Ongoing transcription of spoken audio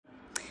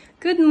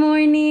Good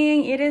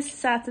morning, it is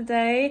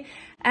Saturday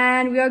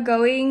and we are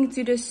going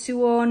to the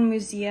Suwon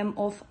Museum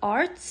of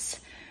Arts.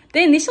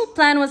 The initial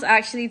plan was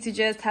actually to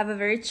just have a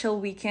very chill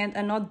weekend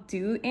and not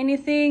do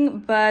anything,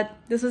 but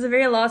this was a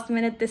very last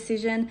minute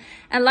decision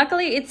and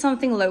luckily it's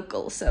something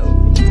local, so...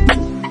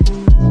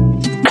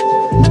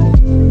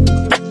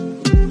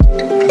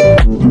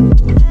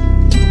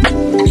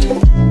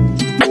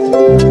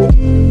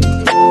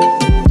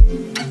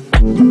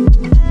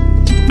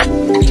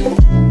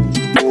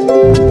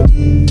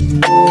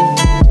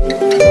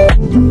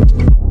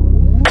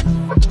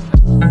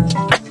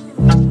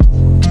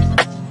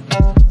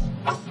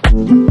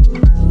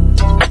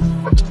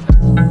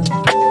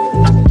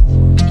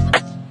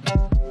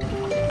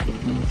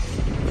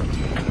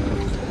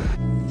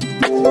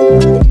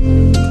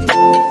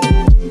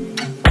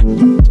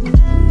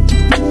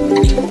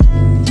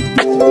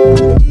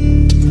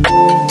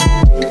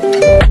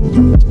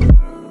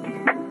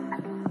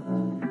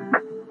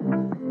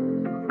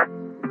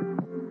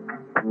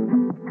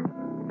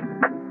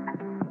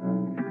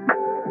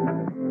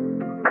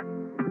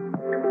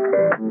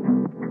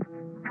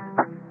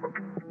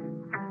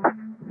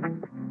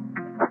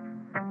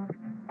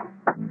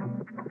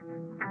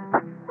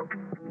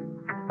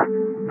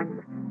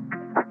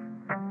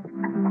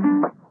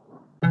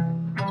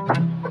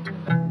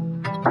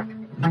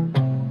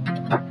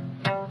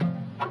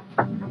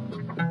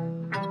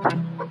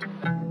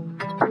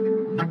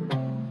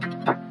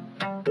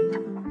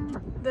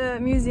 The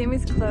museum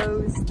is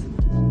closed.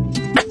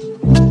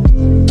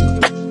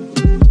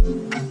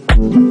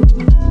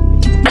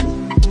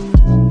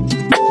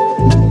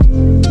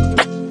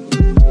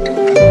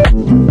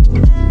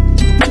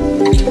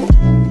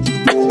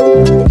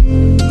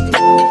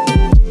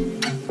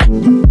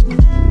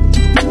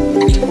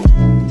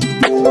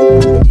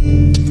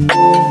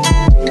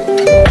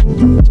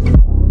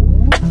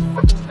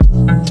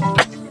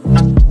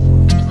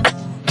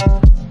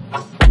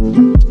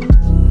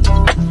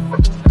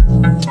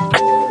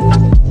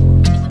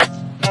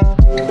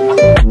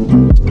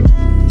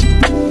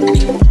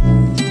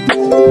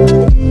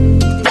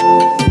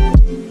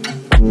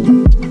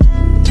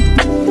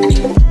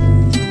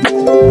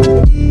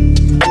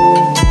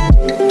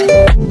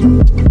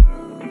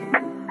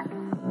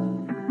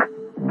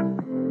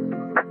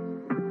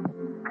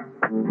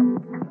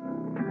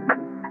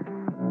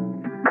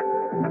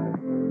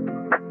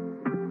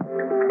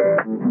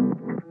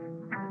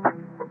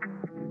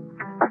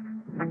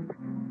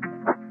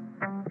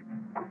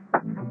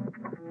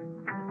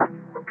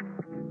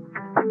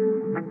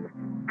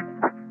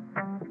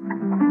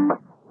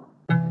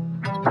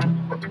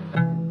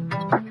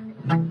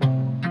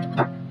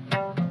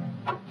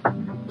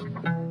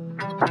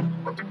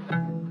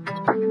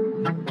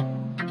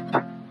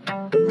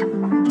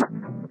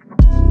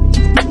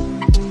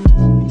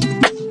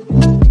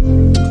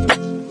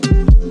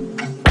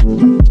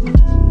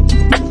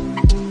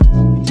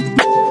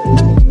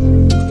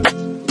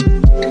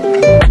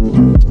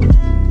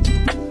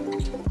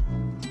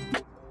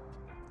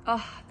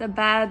 Oh, the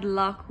bad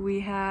luck we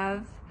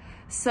have.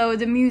 So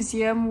the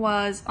museum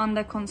was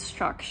under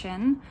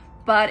construction,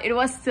 but it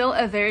was still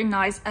a very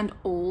nice and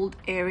old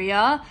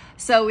area.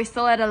 So we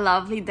still had a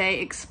lovely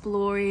day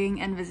exploring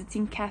and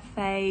visiting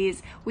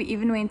cafes. We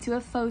even went to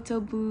a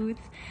photo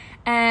booth.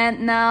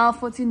 And now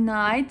for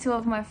tonight, two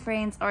of my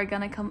friends are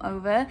gonna come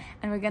over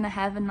and we're gonna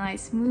have a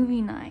nice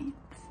movie night.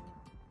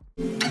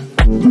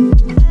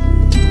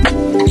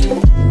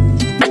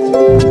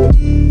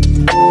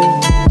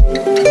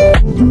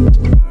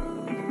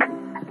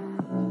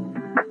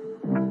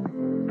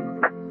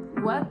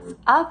 What's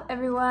up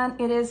everyone?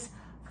 It is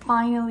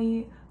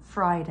finally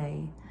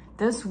Friday.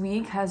 This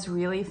week has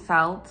really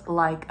felt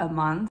like a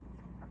month.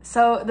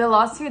 So the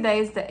last few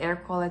days the air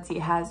quality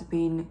has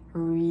been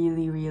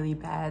really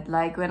bad.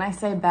 Like when I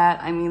say bad,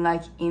 I mean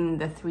like in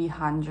the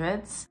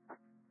 300s.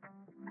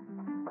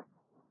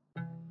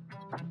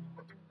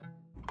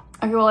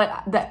 Okay,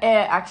 well, the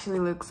air actually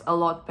looks a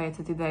lot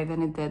better today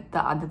than it did the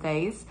other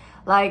days.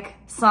 Like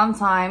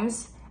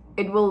sometimes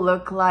it will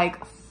look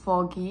like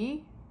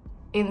foggy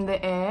in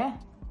the air.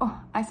 Oh,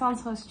 I sound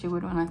so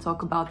stupid when I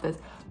talk about this,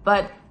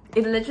 but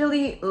it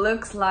literally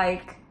looks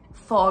like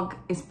fog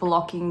is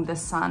blocking the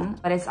sun,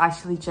 but it's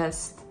actually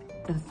just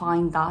the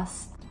fine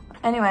dust.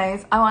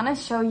 Anyways, I want to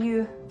show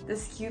you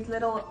this cute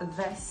little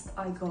vest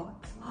I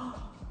got.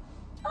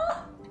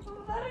 Oh,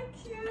 very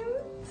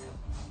cute.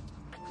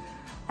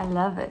 I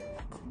love it.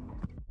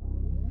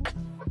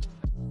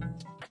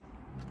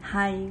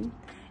 Hi,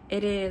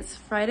 it is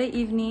Friday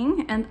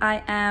evening and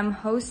I am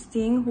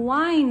hosting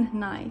wine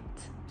night.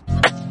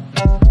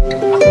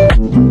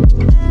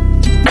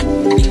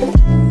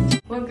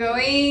 We're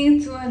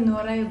going to a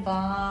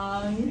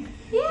noraebang.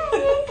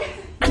 Yay!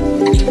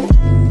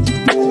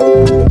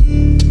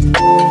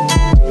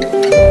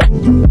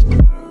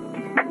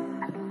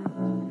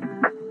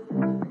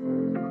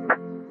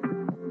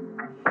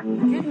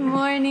 Good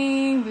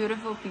morning,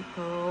 beautiful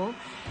people.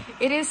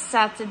 It is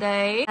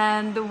Saturday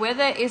and the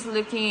weather is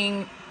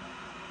looking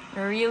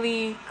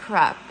really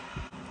crap.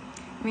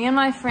 Me and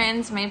my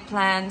friends made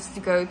plans to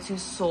go to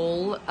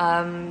Seoul,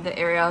 the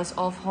areas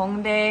of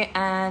Hongdae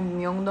and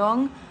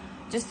Myeongdong,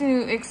 just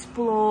to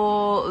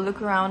explore,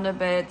 look around a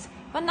bit.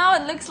 But now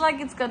it looks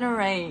like it's gonna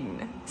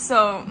rain,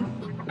 so...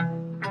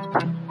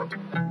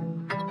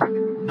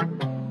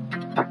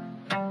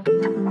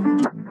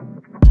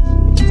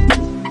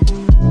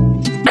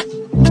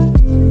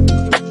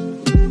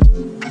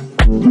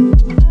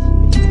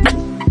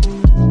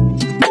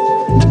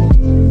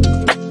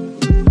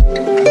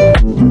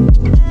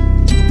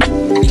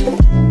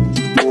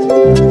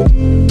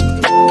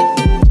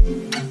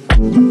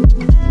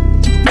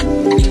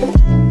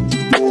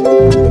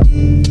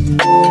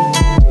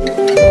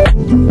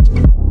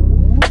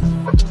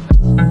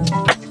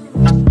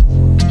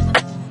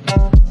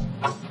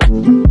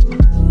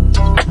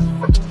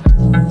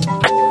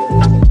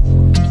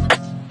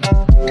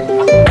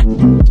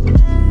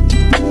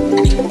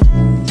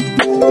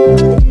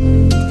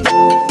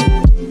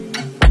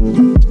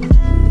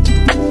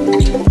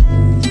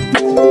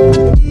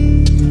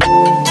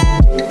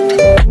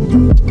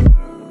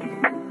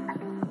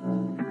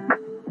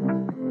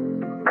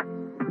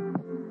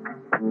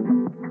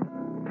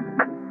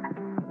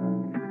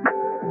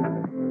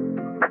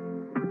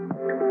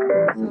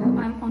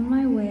 I'm on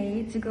my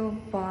way to go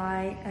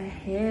buy a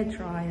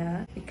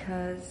hairdryer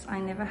because I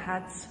never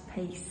had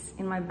space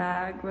in my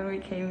bag when we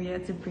came here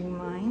to bring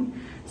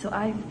mine. So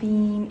I've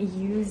been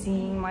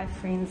using my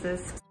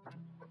friend's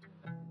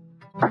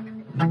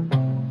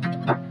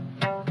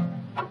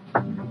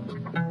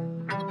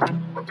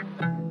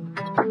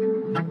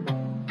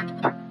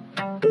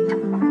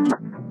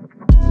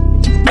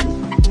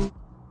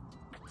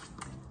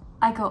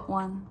I got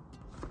one.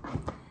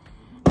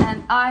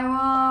 And I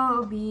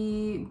will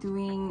be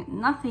doing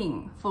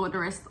nothing for the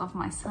rest of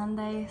my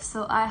Sunday.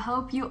 So I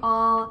hope you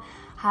all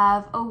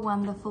have a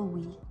wonderful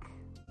week.